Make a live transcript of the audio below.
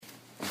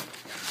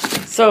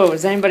So,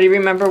 does anybody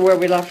remember where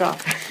we left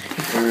off?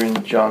 We were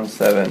in John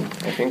 7.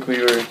 I think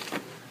we were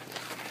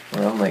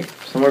around like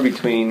somewhere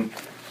between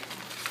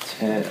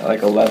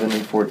 11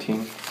 and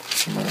 14.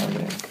 Somewhere around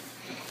there.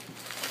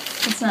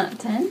 It's not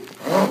 10?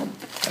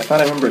 I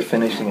thought I remember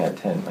finishing at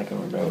 10. Like I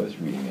remember I was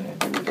reading it.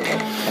 I think it was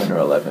like 10 or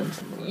 11.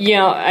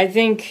 Yeah, I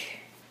think...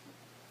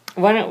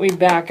 Why don't we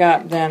back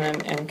up then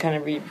and kind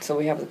of read so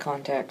we have the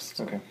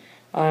context. Okay.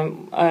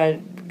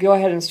 Go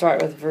ahead and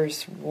start with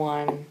verse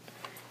 1.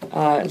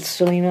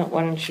 Selena,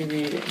 why don't you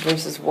read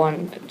verses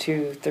 1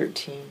 to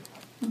 13?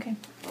 Okay.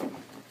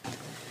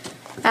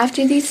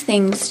 After these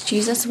things,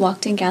 Jesus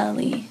walked in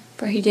Galilee,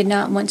 for he did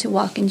not want to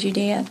walk in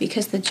Judea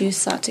because the Jews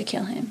sought to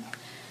kill him.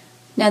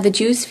 Now the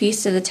Jews'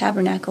 feast of the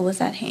tabernacle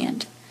was at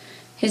hand.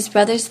 His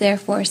brothers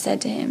therefore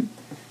said to him,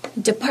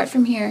 "Depart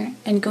from here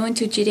and go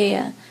into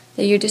Judea,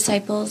 that your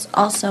disciples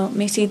also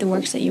may see the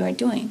works that you are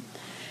doing.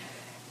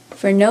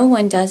 For no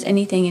one does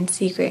anything in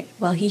secret,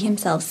 while he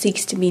himself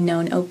seeks to be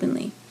known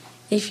openly.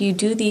 If you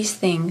do these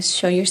things,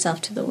 show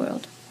yourself to the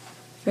world."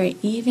 For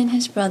even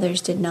his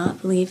brothers did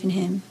not believe in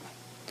him.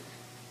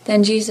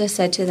 Then Jesus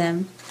said to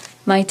them,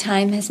 "My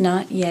time has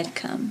not yet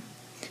come,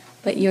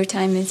 but your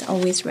time is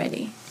always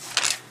ready.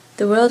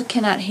 The world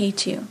cannot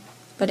hate you,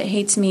 but it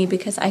hates me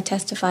because I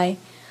testify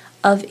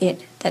of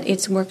it that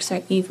its works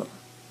are evil.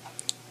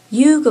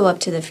 You go up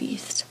to the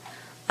feast.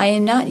 I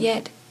am not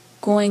yet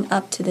going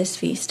up to this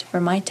feast, for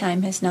my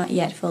time has not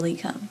yet fully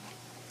come."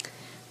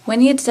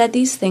 When he had said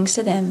these things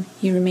to them,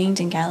 he remained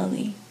in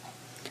Galilee.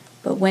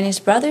 But when his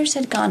brothers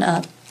had gone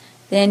up,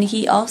 then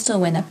he also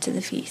went up to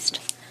the feast,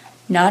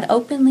 not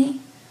openly,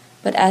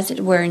 but as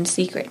it were in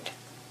secret.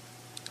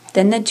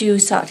 Then the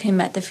Jews sought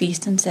him at the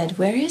feast and said,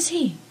 "Where is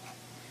he?"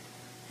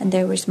 And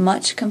there was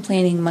much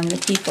complaining among the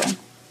people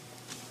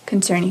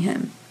concerning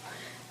him.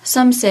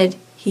 Some said,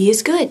 "He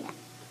is good."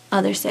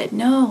 Others said,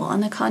 "No, on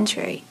the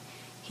contrary,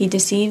 he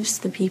deceives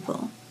the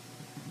people."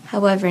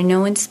 However,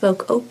 no one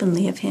spoke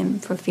openly of him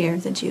for fear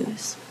of the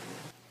Jews.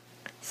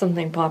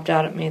 Something popped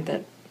out at me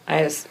that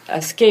I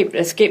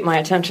escaped my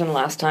attention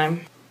last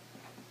time.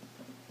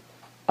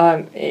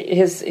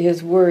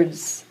 His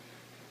words,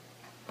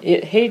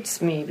 "It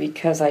hates me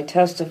because I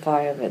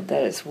testify of it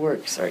that its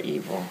works are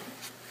evil."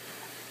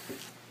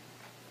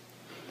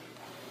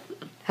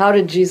 How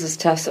did Jesus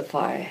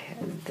testify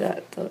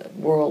that the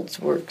world's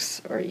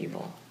works are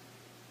evil?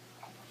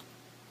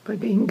 By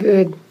being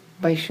good,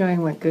 by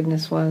showing what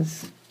goodness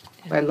was,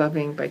 by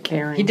loving, by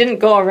caring. He didn't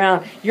go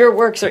around, "Your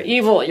works are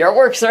evil, your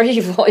works are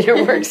evil,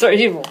 your works are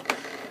evil."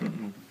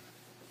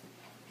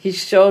 He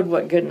showed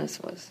what goodness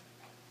was.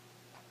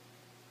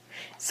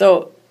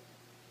 So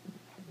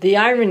the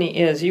irony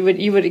is, you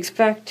would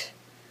expect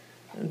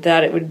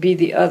that it would be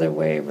the other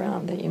way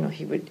around, that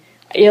he would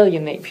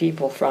alienate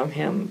people from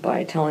him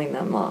by telling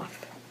them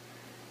off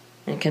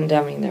and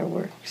condemning their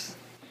works.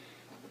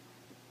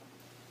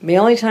 The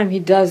only time he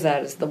does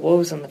that is the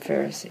woes on the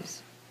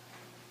Pharisees.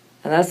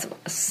 And that's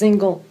a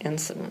single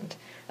incident.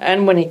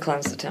 And when he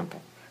cleansed the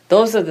temple.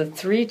 Those are the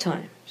 3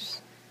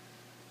 times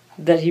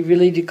that he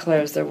really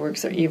declares their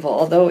works are evil,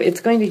 although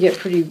it's going to get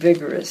pretty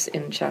vigorous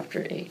in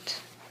chapter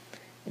 8.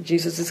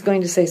 Jesus is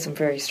going to say some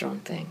very strong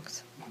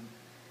things.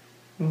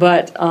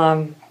 But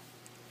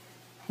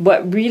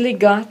what really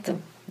got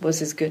them was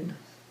his goodness.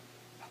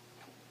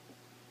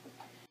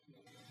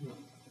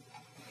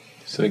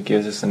 So it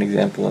gives us an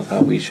example of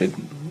how we should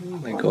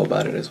go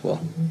about it as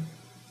well.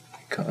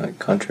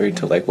 Contrary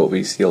to what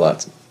we see a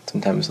lot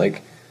sometimes,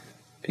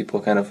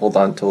 people kind of hold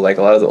on to a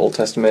lot of the Old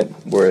Testament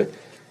where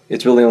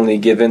it's really only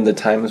given the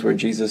times where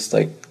Jesus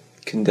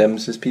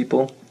condemns his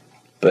people,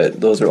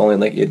 but those are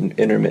only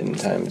intermittent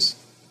times,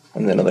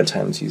 and then other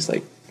times he's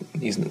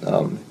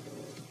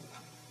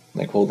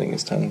holding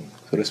his tongue,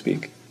 so to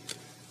speak.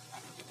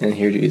 And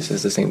here Jesus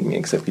says the same thing,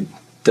 except he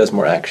does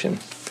more action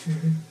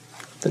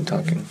than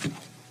talking.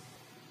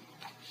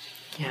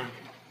 Yeah.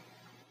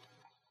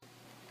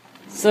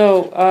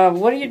 So,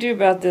 what do you do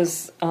about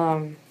this?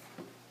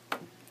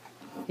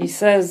 He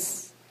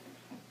says,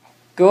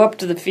 "Go up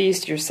to the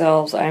feast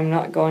yourselves. I am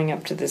not going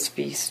up to this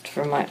feast,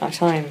 for my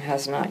time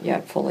has not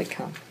yet fully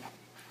come."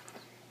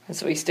 And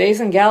so he stays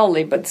in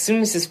Galilee, but as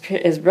soon as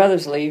his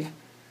brothers leave,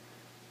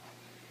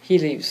 he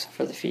leaves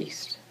for the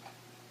feast.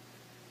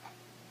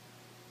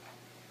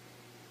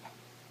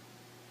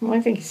 Well, I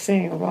think he's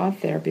saying a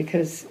lot there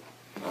because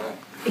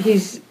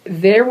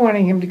they're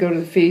wanting him to go to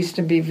the feast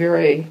and be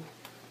very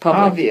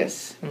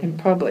obvious in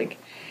public.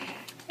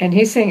 And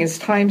he's saying his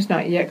time's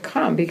not yet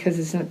come because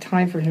it's not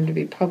time for him to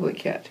be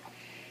public yet.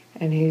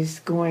 And he's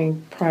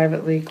going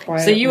privately,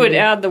 quietly. So you would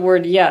add the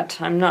word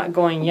 "yet." I'm not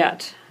going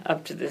yet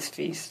up to this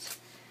feast.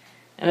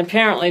 And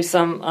apparently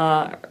some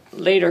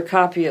later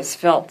copyists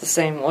felt the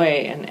same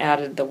way and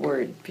added the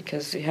word,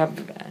 because you have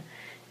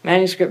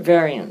manuscript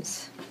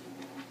variants.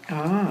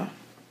 Ah.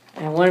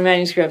 And one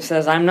manuscript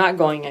says, "I'm not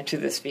going into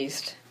this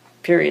feast,"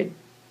 period.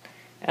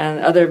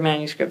 And other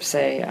manuscripts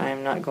say,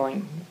 "I'm not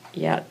going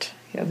yet."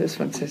 Yeah, this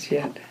one says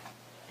 "yet."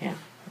 Yeah.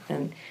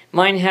 And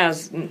mine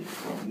has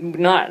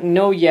not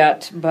 "no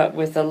yet," but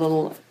with a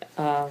little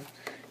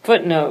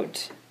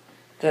footnote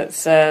that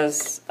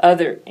says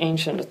other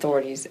ancient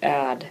authorities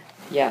add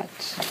yet.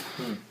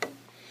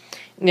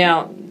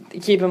 Now,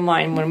 keep in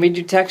mind, when we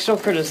do textual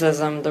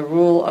criticism, the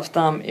rule of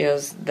thumb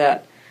is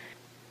that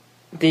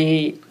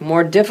the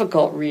more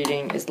difficult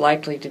reading is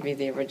likely to be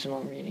the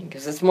original reading,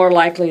 because it's more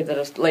likely that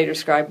a later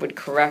scribe would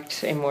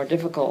correct a more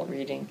difficult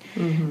reading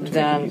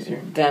than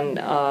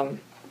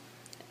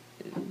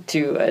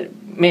to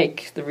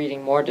make the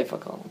reading more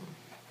difficult.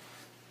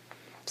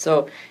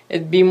 So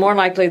it'd be more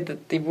likely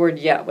that the word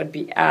yet would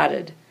be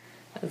added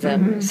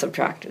than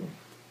subtracted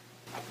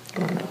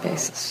on that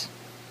basis.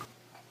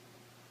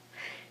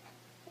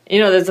 You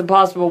know, there's a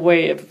possible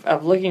way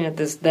of looking at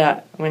this,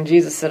 that when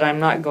Jesus said, I'm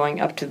not going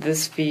up to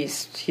this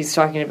feast, he's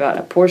talking about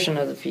a portion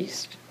of the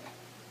feast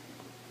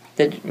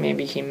that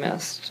maybe he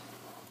missed.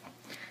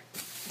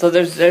 So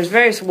there's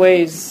various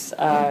ways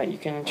you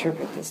can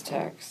interpret this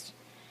text.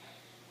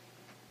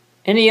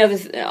 Any other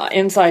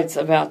insights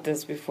about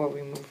this before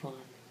we move on?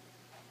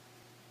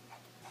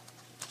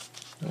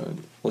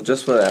 Well,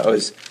 just what I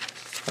was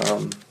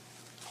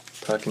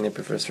talking to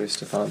Professor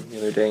Stefan the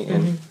other day,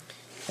 and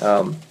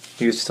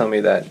he was telling me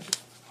that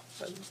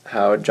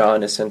how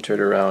John is centered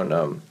around,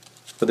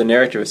 the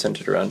narrative is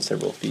centered around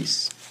several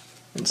feasts.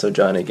 And so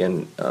John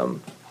again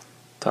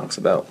talks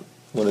about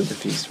one of the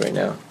feasts right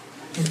now,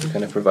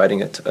 kind of providing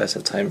it to us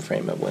a time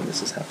frame of when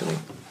this is happening.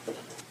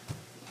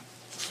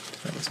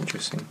 That was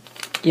interesting.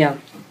 Yeah.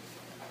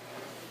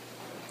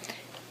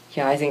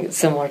 Yeah, I think it's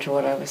similar to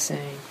what I was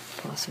saying,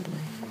 possibly.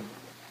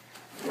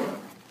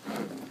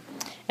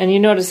 And you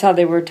notice how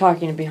they were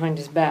talking behind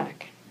his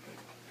back.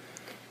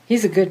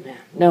 He's a good man.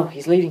 No,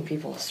 he's leading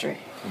people astray.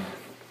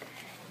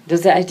 Do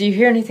you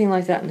hear anything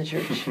like that in the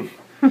church?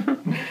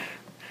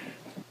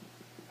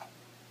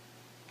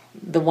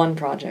 The One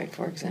Project,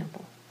 for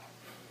example.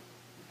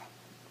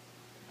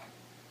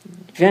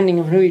 Depending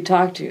on who you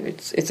talk to,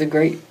 it's a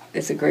great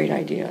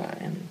idea,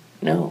 and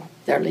no,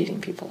 they're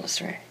leading people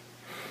astray.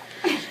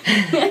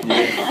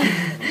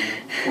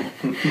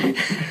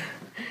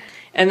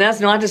 And that's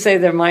not to say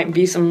there might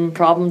be some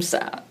problems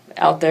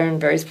out there in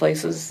various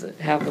places that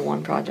have the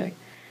One Project.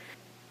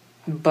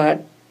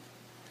 But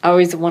I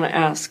always want to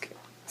ask,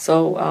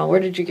 so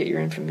where did you get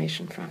your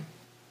information from?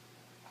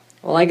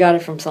 Well, I got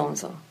it from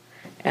so-and-so.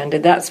 And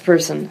did that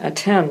person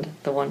attend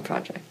the One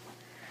Project?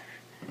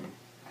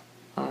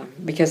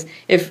 Because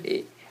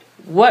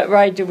what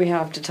right do we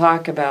have to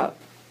talk about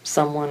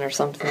someone or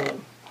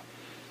something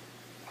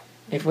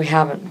if we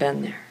haven't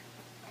been there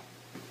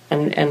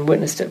and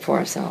witnessed it for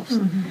ourselves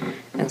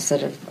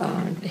instead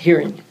of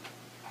hearing it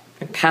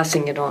and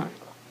passing it on?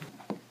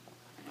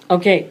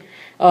 Okay,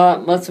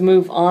 let's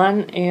move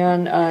on.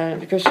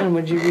 And Christian,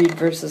 would you read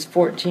verses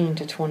 14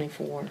 to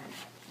 24?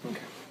 Okay.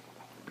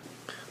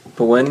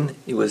 But when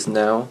it was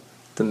now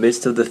the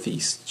midst of the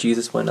feast,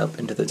 Jesus went up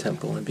into the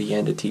temple and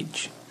began to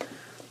teach.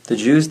 The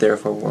Jews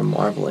therefore were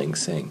marveling,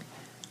 saying,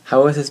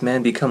 How has this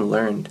man become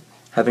learned,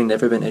 having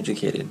never been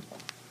educated?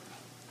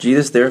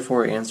 Jesus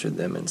therefore answered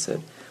them and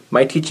said,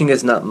 My teaching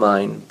is not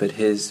mine, but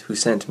his who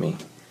sent me.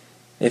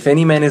 If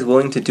any man is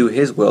willing to do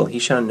his will, he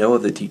shall know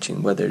of the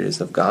teaching, whether it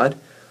is of God,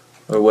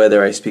 or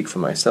whether I speak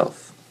from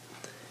myself.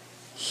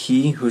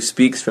 He who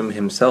speaks from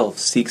himself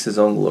seeks his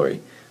own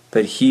glory,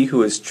 but he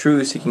who is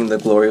true, seeking the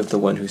glory of the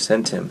one who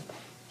sent him,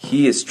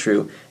 he is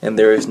true, and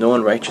there is no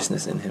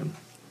unrighteousness in him.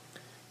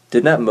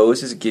 Did not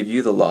Moses give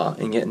you the law,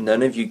 and yet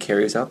none of you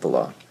carries out the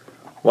law?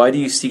 Why do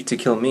you seek to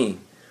kill me?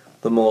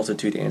 The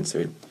multitude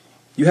answered,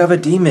 You have a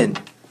demon.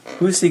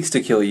 Who seeks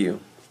to kill you?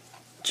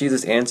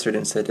 Jesus answered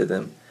and said to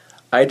them,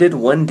 I did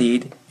one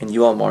deed, and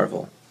you all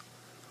marvel.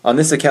 On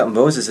this account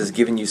Moses has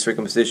given you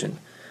circumcision,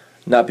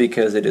 not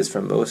because it is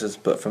from Moses,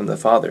 but from the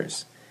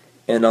fathers.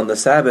 And on the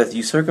Sabbath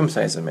you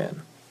circumcise a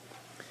man.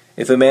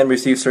 If a man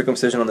receives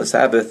circumcision on the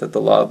Sabbath, that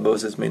the law of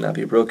Moses may not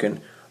be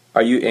broken,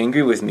 are you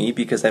angry with me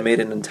because I made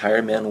an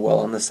entire man well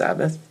on the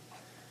Sabbath?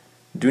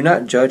 Do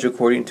not judge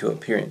according to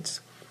appearance,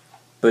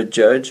 but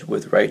judge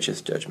with righteous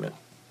judgment.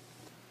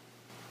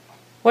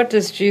 What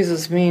does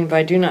Jesus mean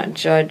by do not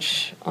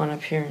judge on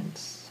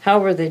appearance? How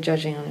were they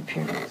judging on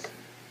appearance?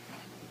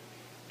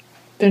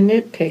 They're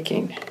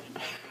nitpicking.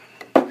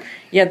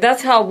 Yeah,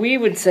 that's how we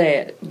would say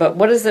it. But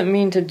what does it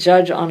mean to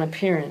judge on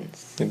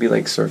appearance? Maybe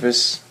like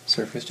surface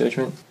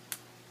judgment?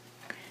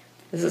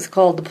 This is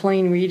called the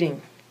plain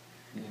reading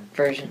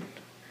version.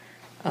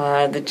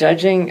 The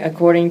judging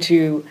according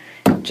to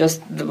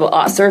just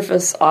the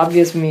surface,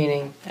 obvious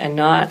meaning, and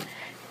not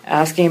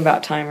asking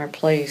about time or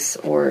place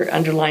or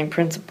underlying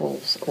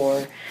principles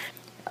or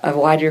a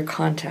wider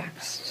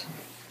context.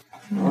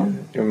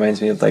 It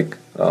reminds me of like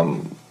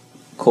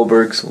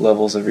Kohlberg's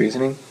levels of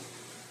reasoning,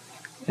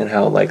 and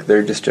how like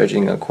they're just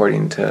judging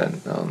according to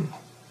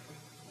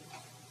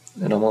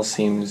it almost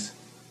seems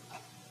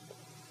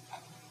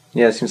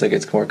it seems like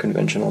it's more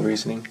conventional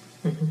reasoning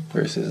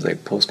versus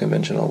like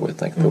post-conventional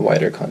with like the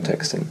wider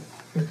context and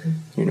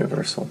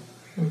universal.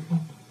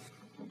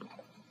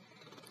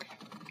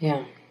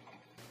 Yeah.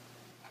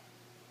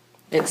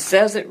 It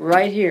says it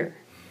right here.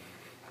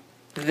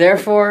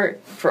 Therefore,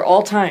 for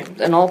all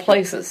times and all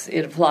places,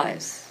 it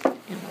applies.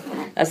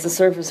 That's the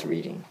surface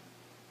reading.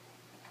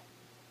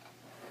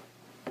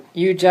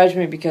 You judge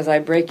me because I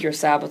break your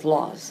Sabbath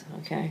laws,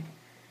 okay?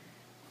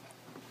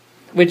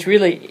 Which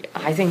really,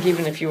 I think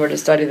even if you were to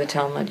study the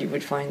Talmud, you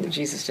would find that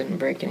Jesus didn't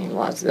break any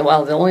laws.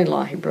 Well, the only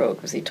law he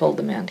broke was he told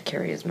the man to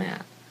carry his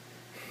mat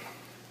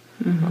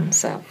on the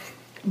Sabbath.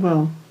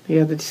 Well,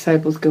 yeah, the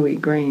disciples go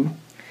eat grain.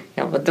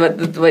 Yeah, but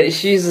the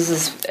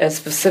Jesus is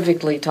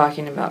specifically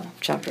talking about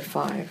chapter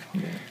 5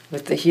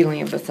 with the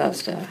healing of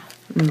Bethesda.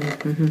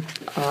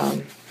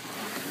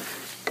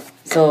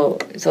 So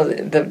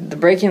the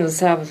breaking of the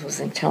Sabbath was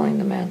in telling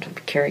the man to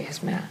carry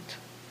his mat.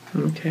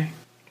 Okay.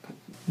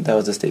 That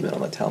was a statement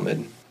on the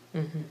Talmud.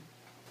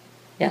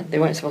 Yeah, they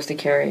weren't supposed to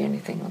carry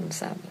anything on the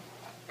Sabbath.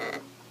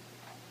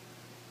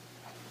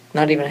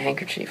 Not even a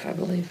handkerchief, I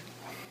believe.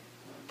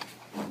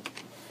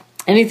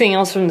 Anything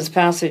else from this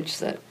passage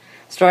that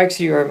strikes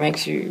you or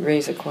makes you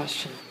raise a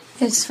question?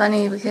 It's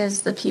funny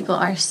because the people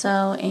are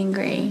so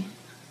angry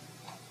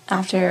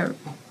after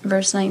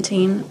verse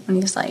 19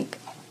 when he's like,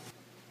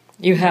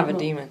 You have a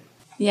demon.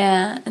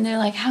 yeah, and they're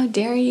like, how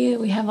dare you?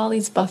 We have all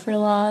these buffer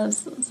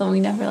laws, so we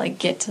never like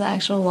get to the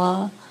actual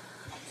law.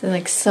 They're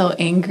like so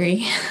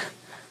angry.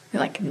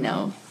 They're like,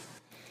 no.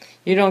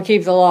 You don't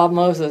keep the law of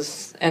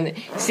Moses. And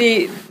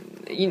see,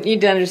 you need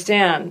to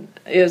understand,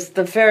 it's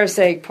the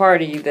Pharisaic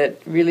party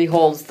that really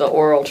holds the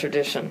oral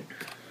tradition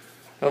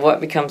of what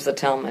becomes the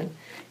Talmud.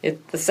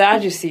 The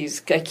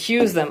Sadducees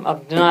accuse them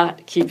of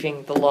not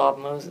keeping the law of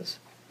Moses.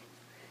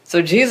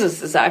 So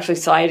Jesus is actually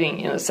siding,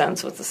 in a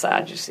sense, with the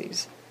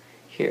Sadducees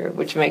here,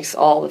 which makes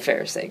all the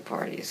Pharisaic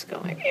parties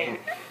going.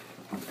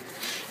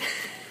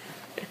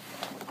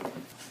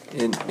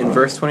 In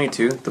verse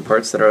 22, the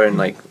parts that are in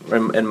my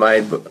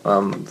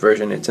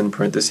version, it's in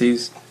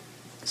parentheses.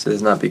 It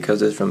says not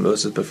because it's from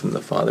Moses, but from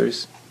the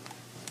fathers.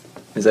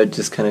 Is that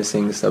just kind of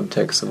saying the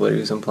subtext of what he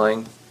was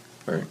implying,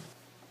 or?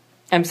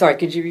 I'm sorry,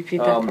 could you repeat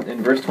that?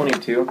 In verse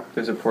 22,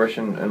 there's a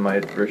portion in my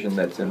version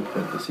that's in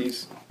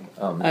parentheses.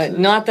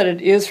 Not that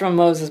it is from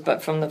Moses,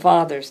 but from the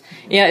fathers.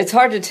 Yeah, it's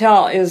hard to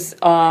tell. Those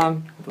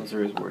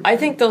are his words. I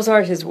think those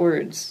are his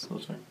words.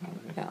 Those are,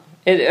 okay.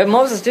 Yeah,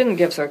 Moses didn't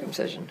give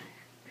circumcision.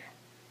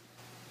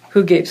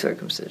 Who gave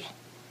circumcision?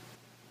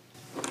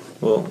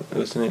 Well,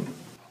 wasn't it?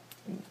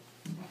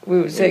 We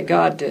would say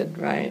God did,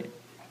 right?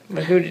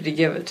 But who did he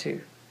give it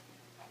to?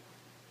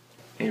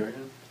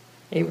 Abraham.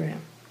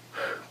 Abraham.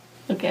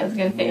 Okay, I was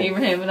going to say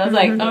Abraham, but I was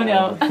like, oh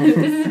no, this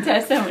is a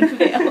test that would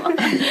fail.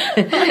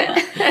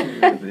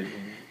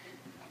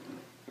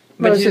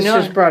 But Moses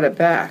just brought it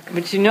back.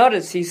 But you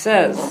notice he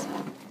says,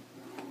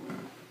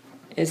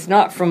 it's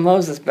not from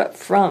Moses, but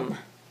from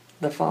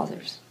the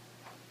fathers.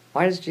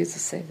 Why does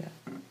Jesus say that?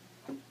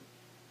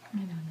 I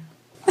don't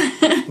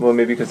know. Well,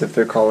 maybe because if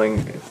they're calling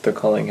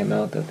him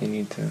out, that they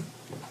need to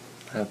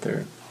have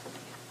their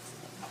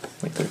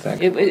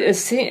fact.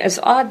 It's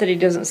odd that he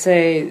doesn't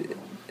say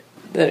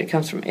that it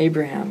comes from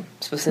Abraham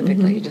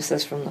specifically. He just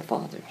says from the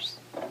fathers.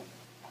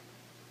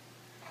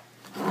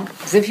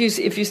 Because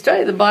if you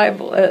study the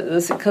Bible,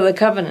 the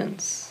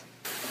covenants,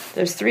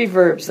 there's 3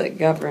 verbs that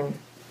govern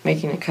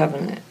making a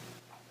covenant.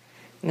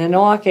 And the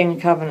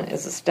Noachian covenant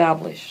is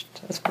established.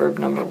 That's verb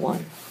number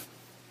 1.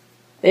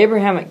 The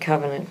Abrahamic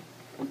covenant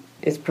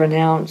is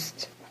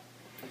pronounced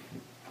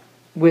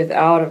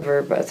without a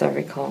verb, as I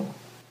recall.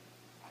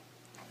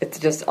 It's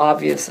just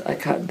obviously a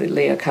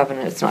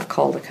covenant. It's not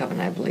called a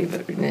covenant, I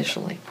believe,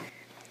 initially.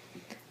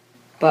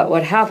 But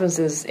what happens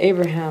is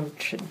Abraham,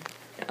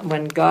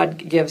 when God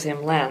gives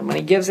him land,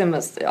 when he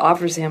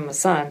offers him a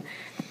son,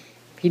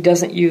 he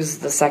doesn't use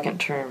the second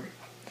term,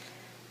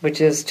 which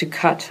is to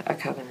cut a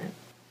covenant.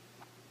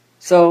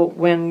 So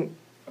when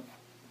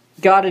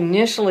God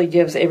initially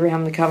gives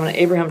Abraham the covenant,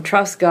 Abraham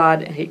trusts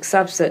God and he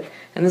accepts it,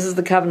 and this is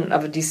the covenant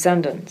of a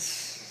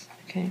descendants.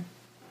 Okay.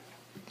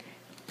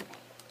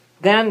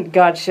 Then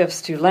God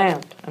shifts to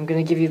land. I'm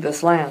going to give you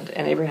this land.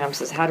 And Abraham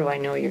says, how do I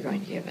know you're going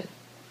to give it?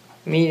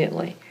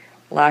 Immediately.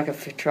 Lack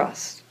of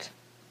trust.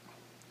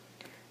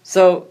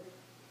 So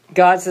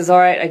God says, all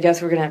right, I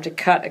guess we're going to have to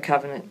cut a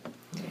covenant.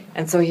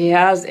 And so he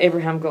has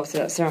Abraham go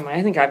through that ceremony.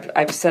 I think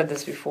I've said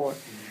this before.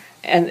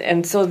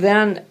 And so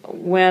then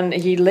when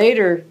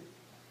Ishmael's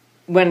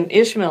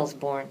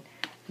born,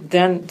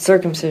 then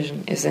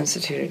circumcision is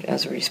instituted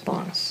as a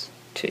response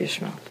to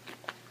Ishmael.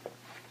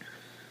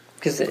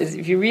 Because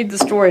if you read the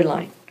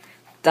storyline,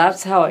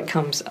 that's how it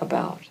comes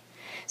about.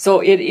 So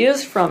it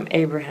is from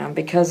Abraham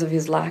because of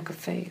his lack of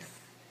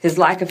faith. His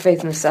lack of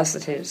faith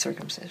necessitated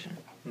circumcision.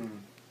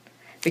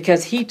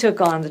 Because he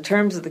took on the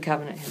terms of the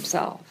covenant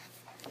himself,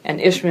 and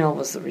Ishmael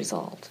was the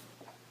result.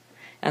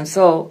 And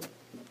so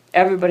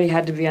everybody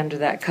had to be under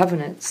that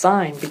covenant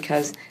sign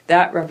because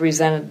that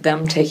represented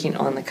them taking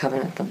on the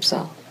covenant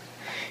themselves.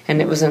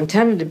 And it was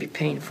intended to be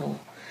painful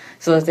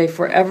so that they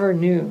forever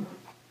knew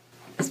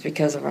it's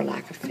because of our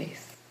lack of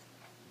faith.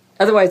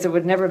 Otherwise, it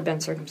would never have been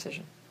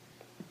circumcision.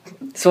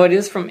 So it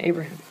is from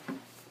Abraham,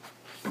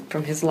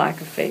 from his lack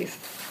of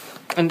faith.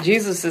 And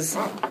Jesus is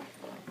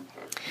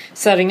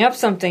setting up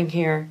something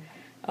here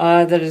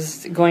that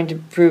is going to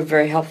prove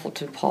very helpful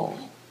to Paul,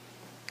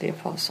 the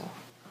apostle.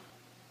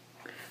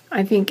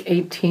 I think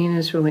 18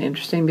 is really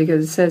interesting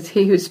because it says,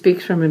 "He who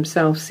speaks from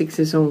himself seeks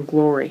his own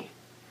glory.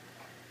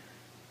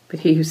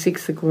 But he who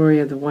seeks the glory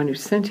of the one who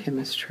sent him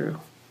is true."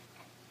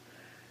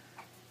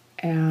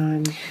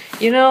 And,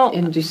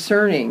 in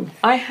discerning.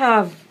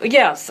 I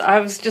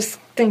was just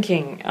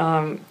thinking,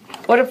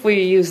 what if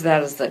we use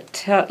that as the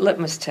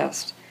litmus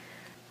test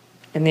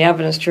in the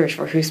Adventist Church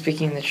for who's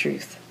speaking the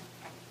truth?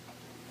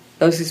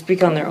 Those who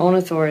speak on their own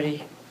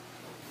authority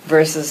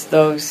versus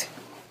those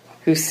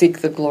who seek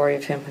the glory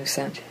of him who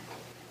sent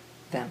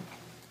them.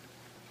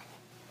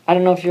 I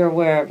don't know if you're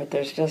aware, but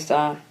there's just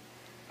a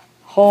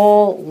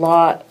whole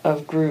lot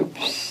of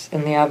groups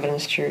in the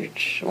Adventist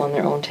Church on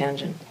their own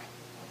tangent.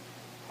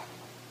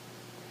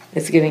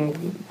 It's getting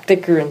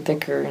thicker and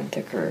thicker and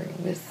thicker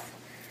with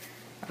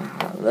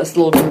this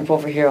little group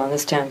over here on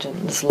this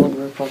tangent, this little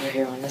group over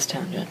here on this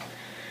tangent.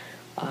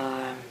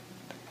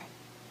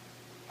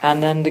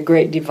 And then the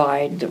great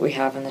divide that we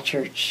have in the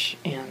church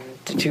and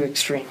the two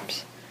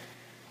extremes.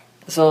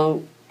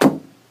 So,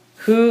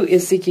 who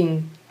is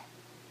seeking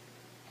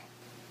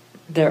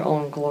their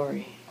own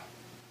glory?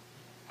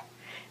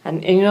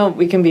 And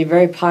we can be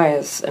very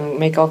pious and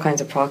make all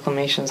kinds of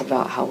proclamations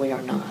about how we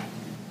are not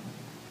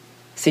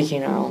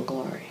seeking our own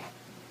glory.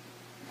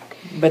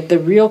 But the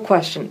real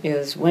question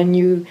is, when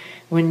you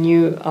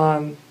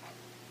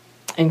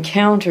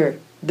encounter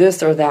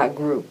this or that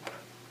group,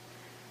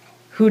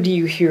 who do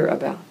you hear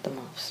about the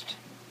most?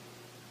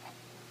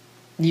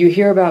 Do you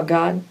hear about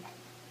God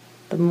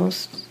the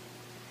most?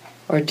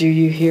 Or do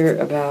you hear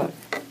about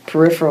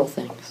peripheral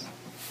things?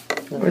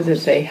 Or that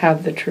they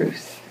have the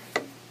truth.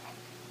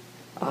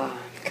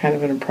 Kind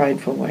of in a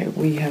prideful way.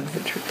 We have the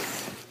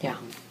truth. Yeah.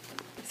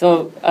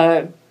 So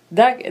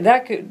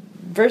that could,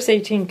 verse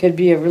 18 could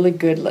be a really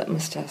good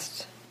litmus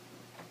test.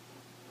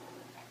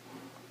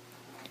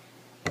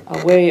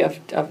 A way of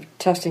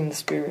testing the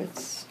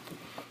spirits.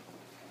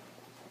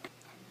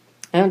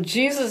 Now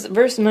Jesus,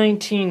 verse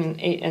 19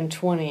 and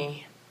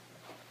 20.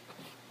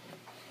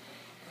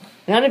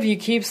 None of you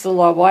keeps the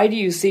law. Why do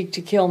you seek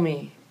to kill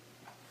me?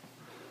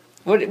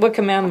 What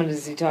commandment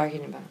is he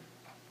talking about?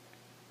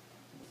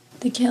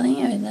 The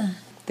killing or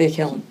the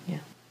killing, yeah.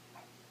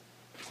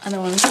 I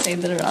don't want to say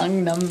the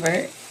wrong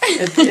number.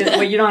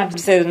 Well, you don't have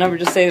to say the number,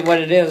 just say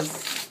what it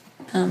is.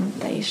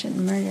 That you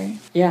shouldn't murder.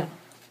 Yeah.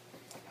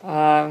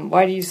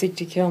 Why do you seek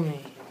to kill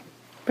me?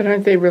 But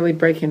aren't they really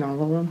breaking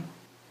all of them?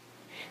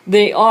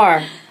 They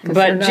are, but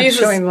they're not Jesus,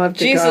 showing love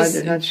to God,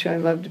 they're not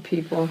showing love to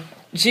people.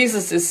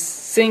 Jesus is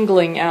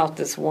singling out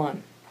this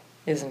one,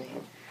 isn't he?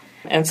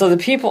 And so the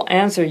people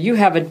answer, "You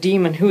have a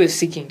demon who is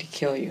seeking to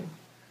kill you."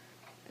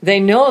 They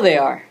know they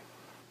are.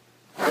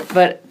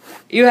 But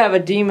you have a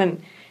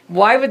demon.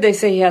 Why would they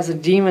say he has a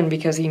demon?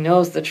 Because he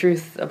knows the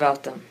truth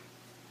about them.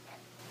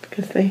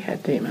 Because they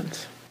had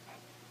demons.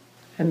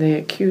 And they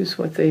accuse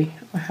what they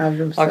have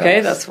themselves. Okay,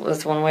 that's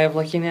one way of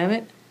looking at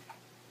it.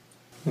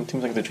 It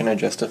seems like they're trying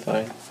to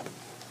justify what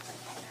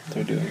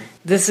they're doing.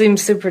 This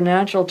seems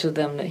supernatural to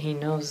them that he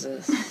knows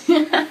this.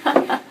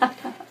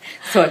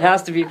 So it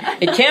has to be,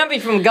 it can't be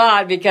from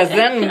God because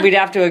then we'd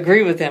have to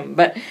agree with him,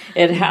 but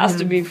it has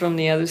to be from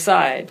the other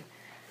side.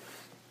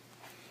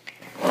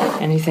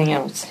 Anything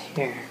else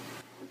here?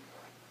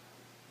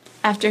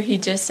 After he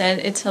just said,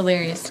 it's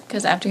hilarious,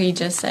 because after he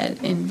just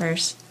said in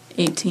verse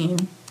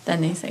 18,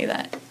 then they say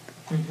that.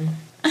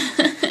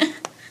 Mm-hmm.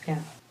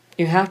 Yeah.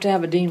 You have to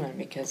have a demon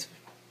because...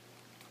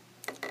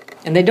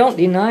 And they don't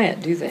deny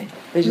it, do they?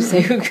 They just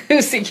say,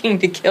 who's seeking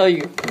to kill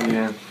you?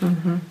 Yeah.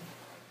 Mm-hmm.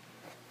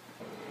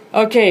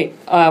 Okay,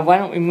 why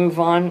don't we move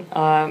on?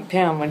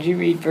 Pam, would you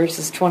read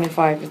verses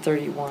 25 to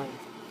 31?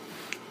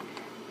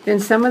 Then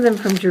some of them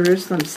from Jerusalem